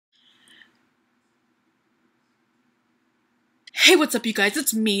Hey, what's up, you guys?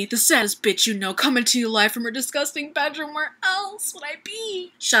 It's me, the saddest bitch you know, coming to you live from her disgusting bedroom. Where else would I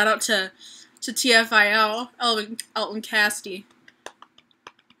be? Shout out to TFIL, Elton Casty.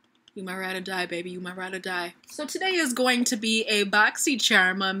 You might ride or die, baby. You might ride or die. So today is going to be a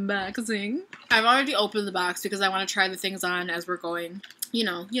BoxyCharm unboxing. I've already opened the box because I want to try the things on as we're going. You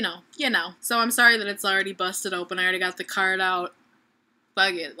know. So I'm sorry that it's already busted open. I already got the card out.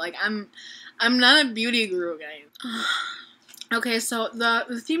 Fuck it. Like, I'm not a beauty guru, guys. Okay, so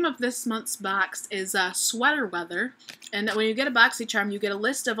the theme of this month's box is sweater weather. And when you get a BoxyCharm, you get a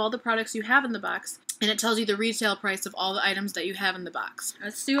list of all the products you have in the box. And it tells you the retail price of all the items that you have in the box.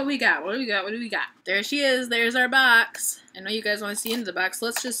 Let's see what we got. What do we got? There she is. There's our box. I know you guys want to see into the box.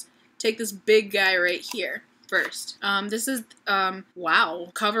 Let's just take this big guy right here first. This is, wow.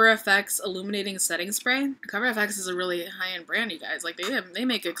 Cover FX Illuminating Setting Spray. Cover FX is a really high-end brand, you guys. Like, they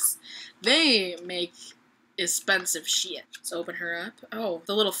make expensive shit. Let's open her up. Oh,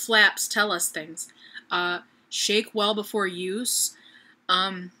 the little flaps tell us things. Shake well before use.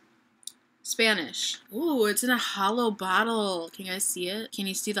 Spanish. Ooh, it's in a hollow bottle. Can you guys see it? Can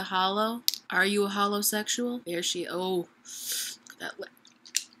you see the hollow? Are you a holosexual? There she. Oh, look at that lip.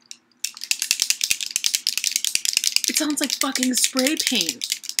 It sounds like fucking spray paint.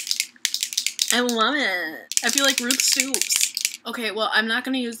 I love it. I feel like Ruth Soups. Okay, well, I'm not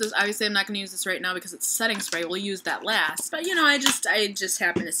going to use this. Obviously, I'm not going to use this right now because it's setting spray. We'll use that last. But, you know, I just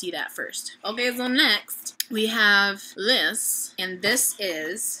happened to see that first. Okay, so next, we have this. And this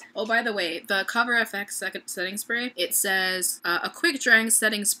is, oh, by the way, the Cover FX setting spray. It says, a quick drying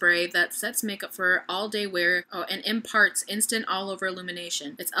setting spray that sets makeup for all-day wear and imparts instant all-over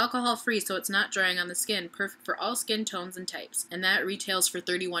illumination. It's alcohol-free, so it's not drying on the skin. Perfect for all skin tones and types. And that retails for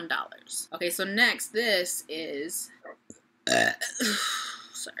 $31. Okay, so next, this is...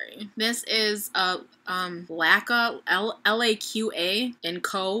 sorry. This is Laqa, L-A-Q-A &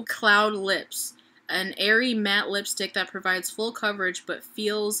 Co. Cloud Lips. An airy matte lipstick that provides full coverage but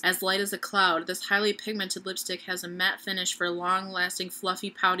feels as light as a cloud. This highly pigmented lipstick has a matte finish for long-lasting,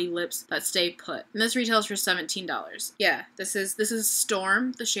 fluffy, pouty lips that stay put. And this retails for $17. Yeah, this is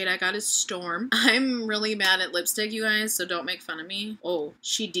Storm. The shade I got is Storm. I'm really bad at lipstick, you guys, so don't make fun of me. Oh,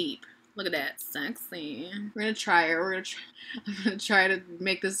 she deep. Look at that. Sexy. We're gonna try her. I'm gonna try to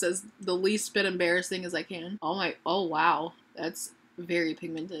make this as the least bit embarrassing as I can. Oh wow. That's very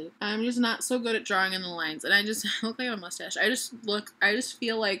pigmented. I'm just not so good at drawing in the lines, and I look like I have a mustache. I just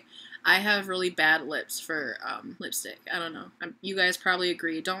feel like I have really bad lips for lipstick. I don't know. You guys probably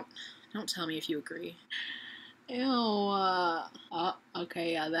agree. Don't tell me if you agree. Ew. Oh,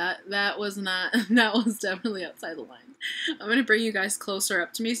 okay, yeah, that was not, that was definitely outside the line. I'm gonna bring you guys closer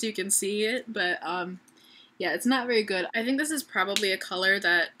up to me so you can see it, but, yeah, it's not very good. I think this is probably a color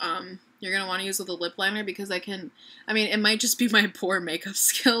that, you're gonna want to use with a lip liner because I mean, it might just be my poor makeup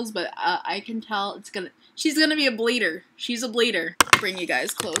skills, but, I can tell she's gonna be a bleeder. She's a bleeder. Bring you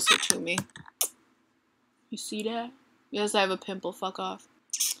guys closer to me. You see that? Yes, I have a pimple, fuck off.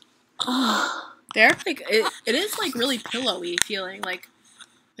 They're like, it is like really pillowy feeling, like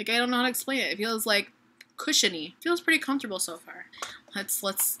I don't know how to explain it. It feels like cushiony. It feels pretty comfortable so far.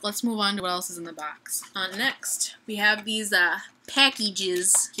 Let's move on to what else is in the box. Next, we have these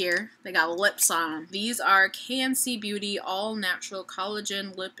packages here. They got lips on them. These are KNC Beauty All Natural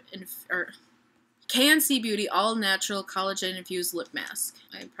Collagen KNC Beauty All Natural Collagen Infused Lip Mask.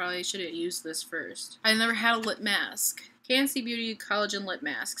 I probably should have used this first. I never had a lip mask. KNC Beauty Collagen Lip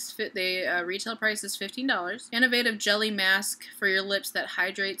Masks. Retail price is $15. Innovative jelly mask for your lips that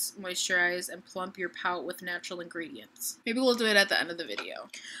hydrates, moisturize, and plump your pout with natural ingredients. Maybe we'll do it at the end of the video.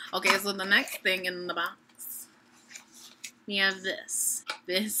 Okay, so the next thing in the box, we have this.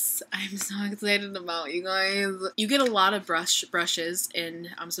 This I'm so excited about, you guys. You get a lot of brushes in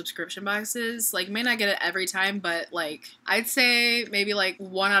subscription boxes. Like, may not get it every time, but like I'd say maybe like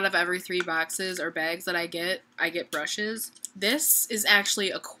 1 out of every 3 boxes or bags that I get brushes. This is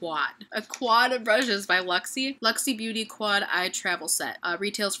actually a quad of brushes by Luxy. Luxy Beauty Quad Eye Travel Set.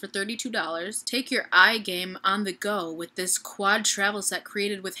 Retails for $32. Take your eye game on the go with this quad travel set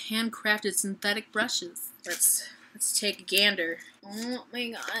created with handcrafted synthetic brushes. Let's take a gander. Oh my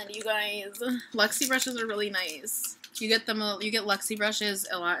god, you guys. Luxy brushes are really nice. You get Luxy brushes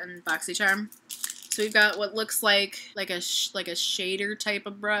a lot in BoxyCharm. So we've got what looks like a shader type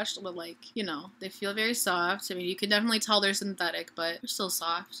of brush, but like, you know, they feel very soft. I mean, you can definitely tell they're synthetic, but they're still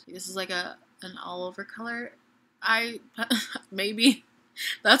soft. This is like an all over color. Maybe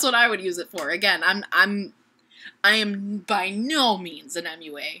that's what I would use it for. Again, I am by no means an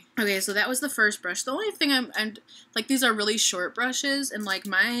MUA. Okay, so that was the first brush. The only thing I'm like, these are really short brushes, and like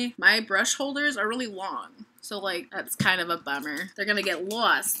my brush holders are really long. So, like, that's kind of a bummer. They're gonna get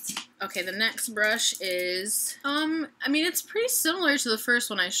lost. Okay, the next brush is, I mean, it's pretty similar to the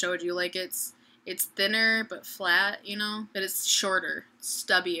first one I showed you. Like, it's thinner but flat, you know? But it's shorter,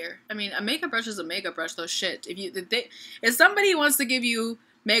 stubbier. I mean, a makeup brush is a makeup brush, though. Shit. If somebody wants to give you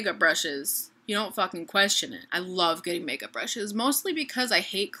makeup brushes, you don't fucking question it. I love getting makeup brushes, mostly because I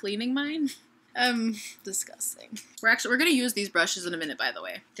hate cleaning mine. Disgusting. We're gonna use these brushes in a minute, by the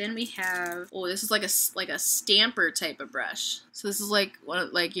way. Then we have, oh, this is like a stamper type of brush. So this is like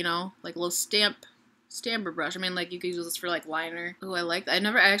one, like, you know, like a little stamper brush. I mean, like, you could use this for like liner. Oh, I like that.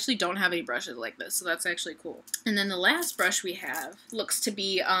 I actually don't have any brushes like this, so that's actually cool. And then the last brush we have looks to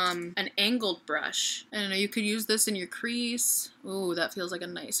be an angled brush. I don't know, you could use this in your crease. Ooh, that feels like a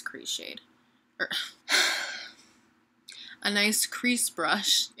nice crease shade. A nice crease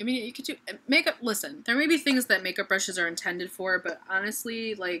brush. I mean, you could do makeup. Listen, there may be things that makeup brushes are intended for, but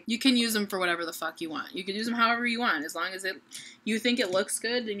honestly, like, you can use them for whatever the fuck you want. You can use them however you want, as long as you think it looks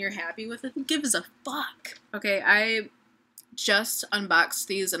good and you're happy with it. Who gives a fuck? Okay, I just unboxed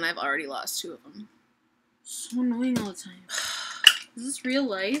these and I've already lost 2 of them. So annoying all the time. Is this real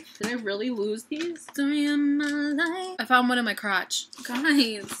life? Did I really lose these? Story of my life. I found one in my crotch.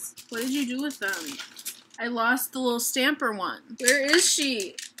 Guys, what did you do with them? I lost the little stamper one. Where is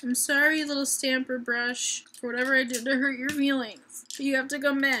she? I'm sorry, little stamper brush, for whatever I did to hurt your feelings. You have to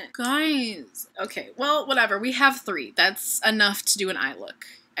come back. Guys. Okay, well, whatever. We have 3. That's enough to do an eye look,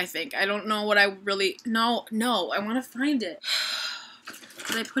 I think. I don't know what I really... No, I want to find it.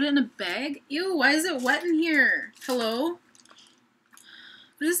 Did I put it in a bag? Ew, why is it wet in here? Hello?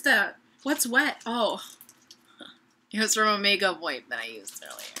 What is that? What's wet? Oh. It was from a makeup wipe that I used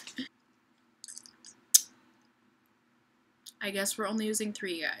earlier. I guess we're only using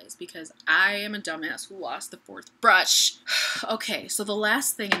 3, guys, because I am a dumbass who lost the 4th brush. Okay, so the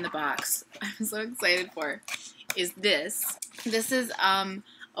last thing in the box I'm so excited for is this. This is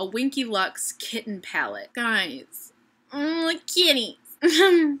a Winky Lux kitten palette. Guys, like kitties.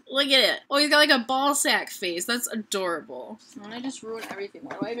 Look at it. Oh, he's got like a ball sack face. That's adorable. Why don't I just ruin everything?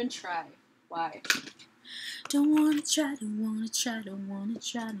 Why do I even try? Why? Don't wanna try, don't wanna try, don't wanna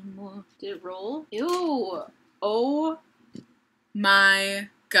try no more. Did it roll? Ew. Oh my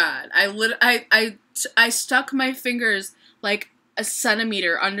god. I stuck my fingers like a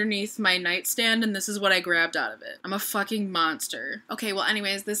centimeter underneath my nightstand and this is what I grabbed out of it. I'm a fucking monster. Okay, well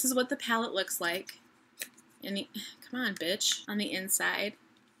anyways, this is what the palette looks like. Come on, bitch. On the inside.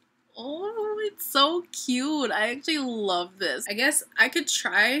 Oh, it's so cute. I actually love this. I guess I could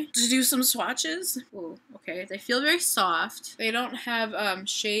try to do some swatches. Oh, okay. They feel very soft. They don't have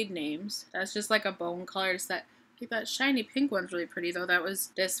shade names. That's just like a bone color set. That shiny pink one's really pretty, though. That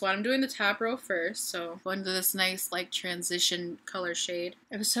was this one. I'm doing the top row first, so going to this nice, like, transition color shade.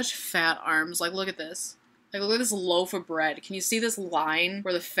 I have such fat arms. Like, look at this. Like, look at this loaf of bread. Can you see this line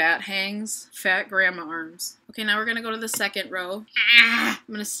where the fat hangs? Fat grandma arms. Okay, now we're gonna go to the second row. I'm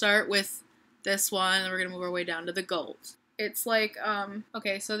gonna start with this one, and we're gonna move our way down to the gold. It's like,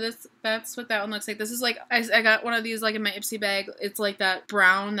 okay, so that's what that one looks like. This is like, I got one of these like in my Ipsy bag. It's like that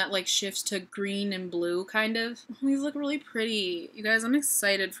brown that like shifts to green and blue kind of. Oh, these look really pretty. You guys, I'm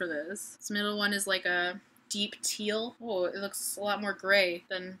excited for this. This middle one is like a deep teal. Oh, it looks a lot more gray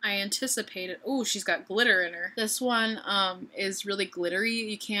than I anticipated. Oh, she's got glitter in her. This one, is really glittery.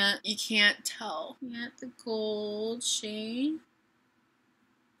 You can't tell. You got the gold shade.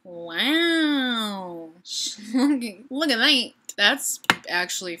 Wow. Look at that. That's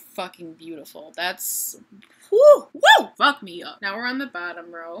actually fucking beautiful. That's... Woo! Woo! Fuck me up. Now we're on the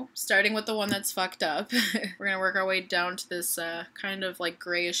bottom row, starting with the one that's fucked up. We're gonna work our way down to this kind of like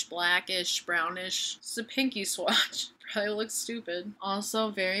grayish, blackish, brownish. It's a pinky swatch. Probably looks stupid. Also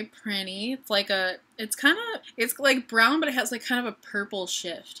very pretty. It's like it's like brown, but it has like kind of a purple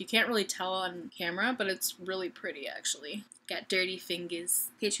shift. You can't really tell on camera, but it's really pretty actually. Got dirty fingers.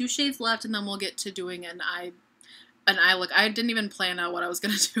 Okay, 2 shades left, and then we'll get to doing an eye look. I didn't even plan out what I was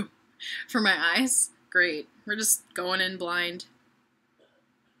gonna do for my eyes. Great. We're just going in blind.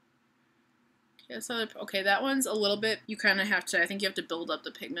 Okay, that one's a little bit, you kind of have to, I think you have to build up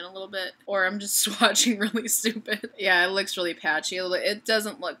the pigment a little bit, or I'm just swatching really stupid. Yeah, it looks really patchy. It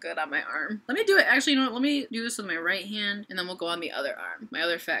doesn't look good on my arm. Let me do it, actually, you know what, let me do this with my right hand, and then we'll go on the other arm, my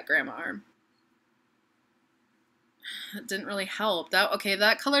other fat grandma arm. That didn't really help. Okay,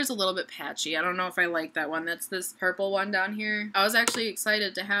 that color's a little bit patchy. I don't know if I like that one. That's this purple one down here. I was actually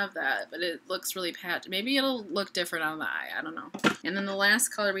excited to have that, but it looks really patchy. Maybe it'll look different on the eye. I don't know. And then the last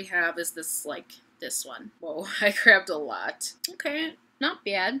color we have is this, like, this one. Whoa, I grabbed a lot. Okay. Not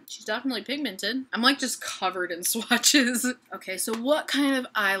bad. She's definitely pigmented. I'm like just covered in swatches. Okay, so what kind of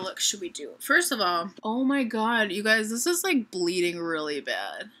eye look should we do? First of all, oh my god, you guys, this is like bleeding really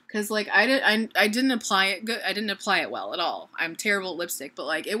bad. Cause like I didn't apply it good. I didn't apply it well at all. I'm terrible at lipstick, but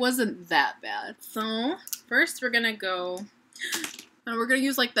like it wasn't that bad. So first we're gonna go, and we're gonna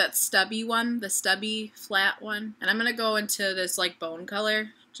use like that stubby one, the stubby flat one, and I'm gonna go into this like bone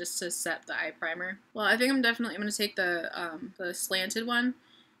color just to set the eye primer. Well, I think I'm gonna take the slanted one.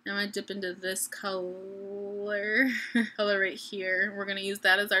 I'm gonna dip into this color right here. We're gonna use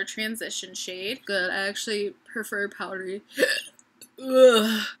that as our transition shade. Good. I actually prefer powdery.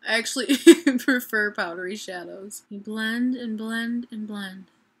 Ugh. I actually prefer powdery shadows. You blend and blend and blend.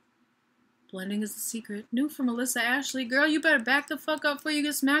 Blending is the secret. New from Melissa Ashley. Girl, you better back the fuck up before you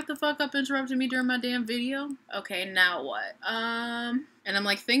get smacked the fuck up interrupting me during my damn video. Okay, now what? And I'm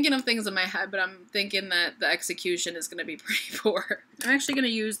like thinking of things in my head, but I'm thinking that the execution is gonna be pretty poor. I'm actually gonna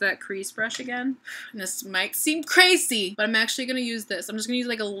use that crease brush again. And this might seem crazy, but I'm actually gonna use this. I'm just gonna use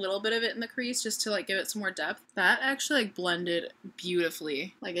like a little bit of it in the crease just to like give it some more depth. That actually like blended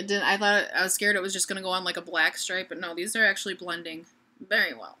beautifully. Like it didn't, I was scared it was just gonna go on like a black stripe, but no, these are actually blending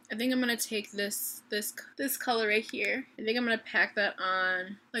very well. I think I'm gonna take this color right here. I think I'm gonna pack that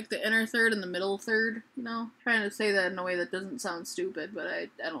on like the inner third and the middle third, you know? Trying to say that in a way that doesn't sound stupid, but I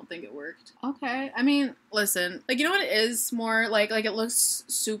don't think it worked. Okay, I mean, listen, like you know what it is more like it looks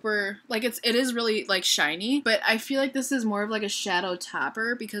super, like it is really like shiny, but I feel like this is more of like a shadow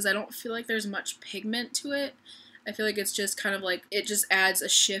topper because I don't feel like there's much pigment to it. I feel like it's just kind of like, it just adds a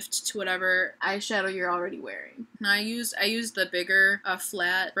shift to whatever eyeshadow you're already wearing. Now I used the bigger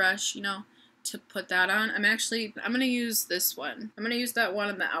flat brush, you know, to put that on. I'm gonna use this one. I'm gonna use that one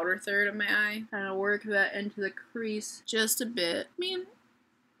in the outer third of my eye. Kind of work that into the crease just a bit. I mean,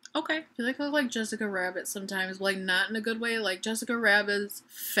 okay. I feel like I look like Jessica Rabbit sometimes, but like not in a good way. Like Jessica Rabbit's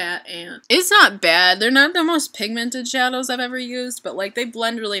fat aunt. It's not bad. They're not the most pigmented shadows I've ever used, but like they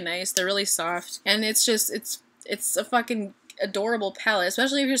blend really nice. They're really soft. And it's a fucking adorable palette,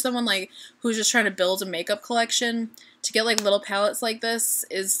 especially if you're someone like who's just trying to build a makeup collection. To get like little palettes like this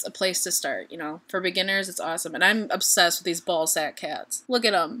is a place to start, you know. For beginners, it's awesome. And I'm obsessed with these ball sack cats. Look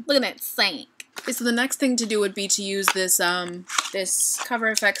at them. Look at that sank. Okay, so the next thing to do would be to use this this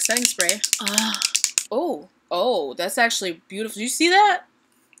Cover FX setting spray. Oh, that's actually beautiful. Do you see that?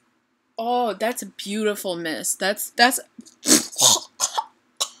 Oh, that's a beautiful mist. That's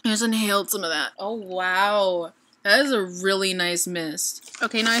I just inhaled some of that. Oh, wow. That is a really nice mist.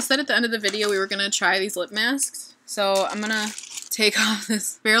 Okay, now I said at the end of the video we were going to try these lip masks. So I'm going to take off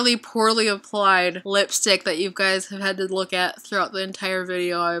this fairly poorly applied lipstick that you guys have had to look at throughout the entire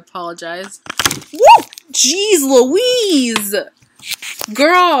video. I apologize. Woo! Jeez Louise!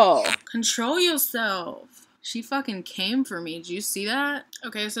 Girl! Control yourself. She fucking came for me. Did you see that?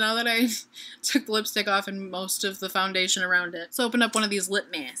 Okay, so now that I took the lipstick off and most of the foundation around it, let's open up one of these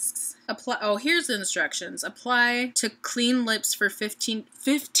lip masks. Apply. Oh, here's the instructions. Apply to clean lips for 15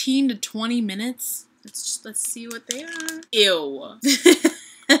 to 20 minutes. Let's see what they are. Ew.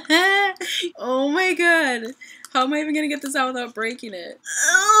 Oh my god. How am I even gonna get this out without breaking it?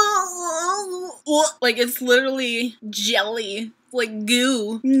 Like, it's literally jelly. Like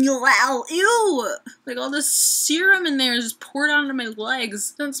goo. Wow, ew! Like all this serum in there is just poured onto my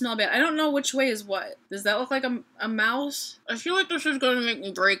legs. Doesn't smell bad. I don't know which way is what. Does that look like a mouse? I feel like this is gonna make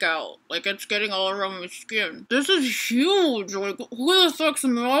me break out. Like it's getting all around my skin. This is huge! Like, who the fuck's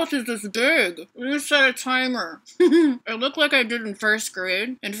mouth is this big? Let me set a timer. I look like I did in first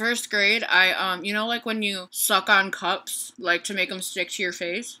grade. In first grade, I, you know like when you suck on cups, like to make them stick to your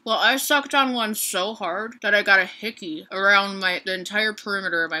face? Well, I sucked on one so hard that I got a hickey around the entire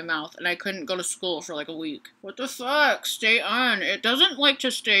perimeter of my mouth, and I couldn't go to school for like a week. What the fuck? Stay on. It doesn't like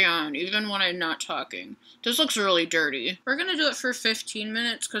to stay on, even when I'm not talking. This looks really dirty. We're gonna do it for 15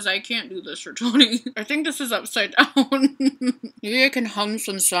 minutes, because I can't do this for 20. I think this is upside down. Maybe I can hum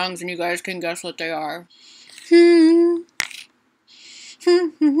some songs and you guys can guess what they are.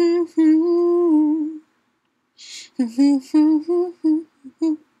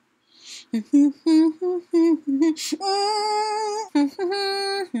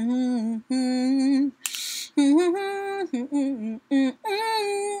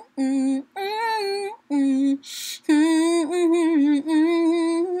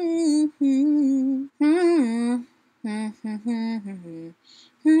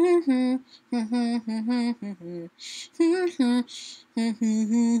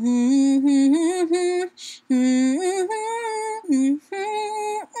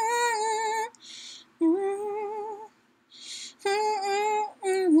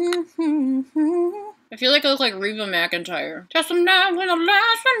 I feel like I look like Reba McEntire. Just some night when the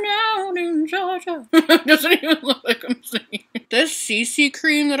lights went out in Georgia. Doesn't even look like I'm singing. This CC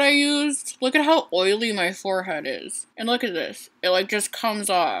cream that I used, look at how oily my forehead is. And look at this. It like just comes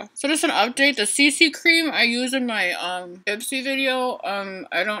off. So just an update, the CC cream I use in my Ipsy video,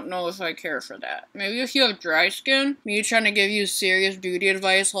 I don't know if I care for that. Maybe if you have dry skin, me trying to give you serious beauty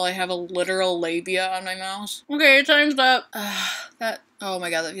advice while I have a literal labia on my mouth. Okay, time's up. Oh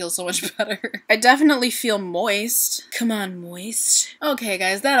my god, that feels so much better. I definitely feel moist. Come on, moist. Okay,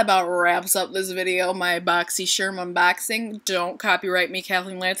 guys, that about wraps up this video. My BoxyCharm unboxing. Don't copyright me,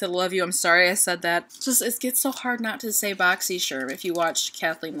 Kathleen Lights. I love you. I'm sorry I said that. It gets so hard not to say BoxyCharm if you watched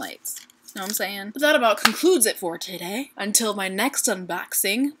Kathleen Lights. Know what I'm saying? But that about concludes it for today. Until my next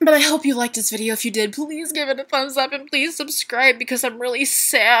unboxing. But I hope you liked this video. If you did, please give it a thumbs up and please subscribe because I'm really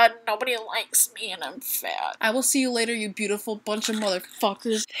sad. Nobody likes me and I'm fat. I will see you later, you beautiful bunch of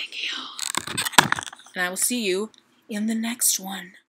motherfuckers. Thank you. And I will see you in the next one.